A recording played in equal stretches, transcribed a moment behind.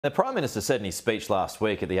The Prime Minister said in his speech last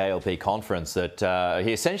week at the ALP conference that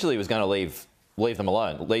he essentially was going to leave them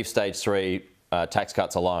alone, leave stage 3 tax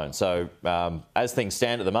cuts alone. So as things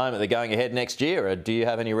stand at the moment, they're going ahead next year. Do you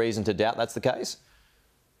have any reason to doubt that's the case?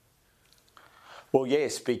 Well,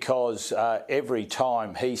 yes, because every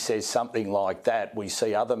time he says something like that, we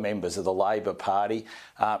see other members of the Labor Party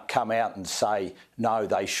come out and say, no,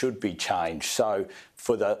 they should be changed. So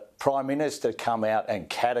for the Prime Minister to come out and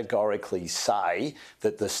categorically say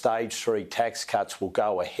that the stage 3 tax cuts will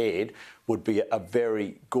go ahead would be a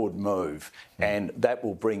very good move. And that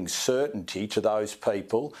will bring certainty to those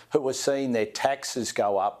people who are seeing their taxes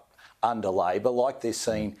go up under Labor, like they're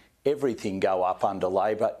seeing everything go up under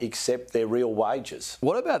Labor except their real wages.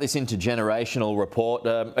 What about this intergenerational report?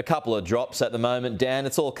 A couple of drops at the moment, Dan.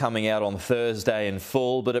 It's all coming out on Thursday in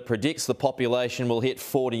full, but it predicts the population will hit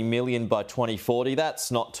 40 million by 2040.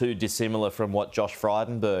 That's not too dissimilar from what Josh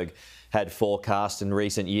Frydenberg had forecast in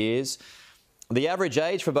recent years. The average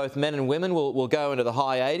age for both men and women will go into the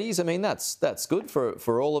high 80s. I mean, that's good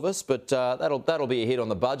for all of us, but that'll be a hit on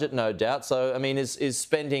the budget, no doubt. So, I mean, is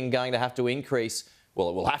spending going to have to increase? Well,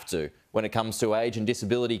 it will have to when it comes to age and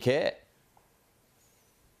disability care.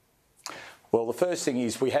 Well, the first thing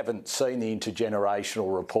is we haven't seen the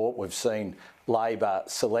intergenerational report. We've seen Labor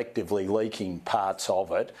selectively leaking parts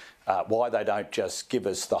of it. Why they don't just give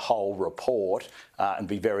us the whole report and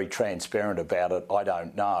be very transparent about it, I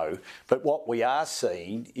don't know. But what we are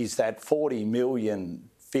seeing is that 40 million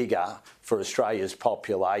figure for Australia's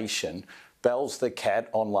population bells the cat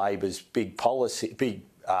on Labor's big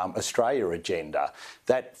Australia agenda.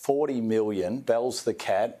 That 40 million bells the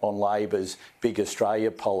cat on Labor's big Australia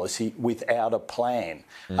policy without a plan.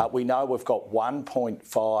 We know we've got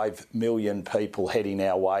 1.5 million people heading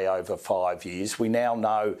our way over 5 years. We now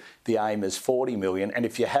know the aim is 40 million. And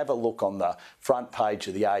if you have a look on the front page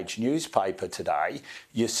of the Age newspaper today,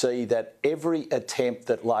 you see that every attempt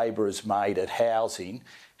that Labor has made at housing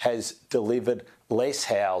has delivered less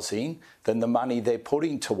housing than the money they're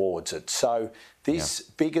putting towards it. So this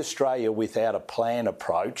big Australia without a plan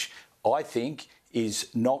approach, I think, is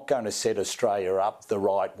not going to set Australia up the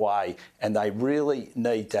right way, and they really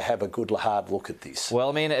need to have a good hard look at this. Well,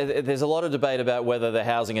 I mean, there's a lot of debate about whether the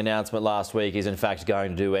housing announcement last week is in fact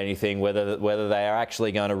going to do anything, whether they are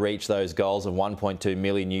actually going to reach those goals of 1.2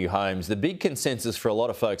 million new homes. The big consensus for a lot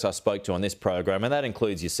of folks I spoke to on this program, and that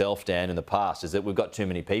includes yourself, Dan, in the past, is that we've got too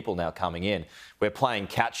many people now coming in. We're playing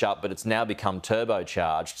catch up, but it's now become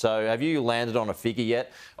turbocharged. So have you landed on a figure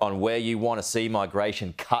yet on where you want to see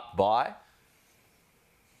migration cut by?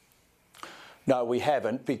 No, we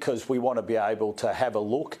haven't, because we want to be able to have a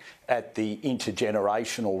look at the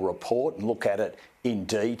intergenerational report and look at it in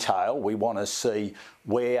detail. We want to see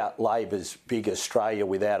where Labor's big Australia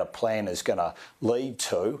without a plan is going to lead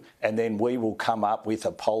to, and then we will come up with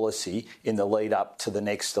a policy in the lead up to the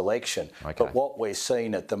next election. Okay. But what we're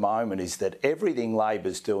seeing at the moment is that everything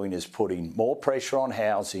Labor's doing is putting more pressure on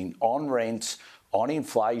housing, on rents, on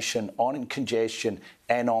inflation, on congestion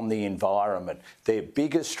and on the environment. Their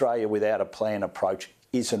big Australia without a plan approach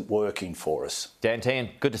isn't working for us. Dan Tehan,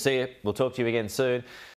 good to see you. We'll talk to you again soon.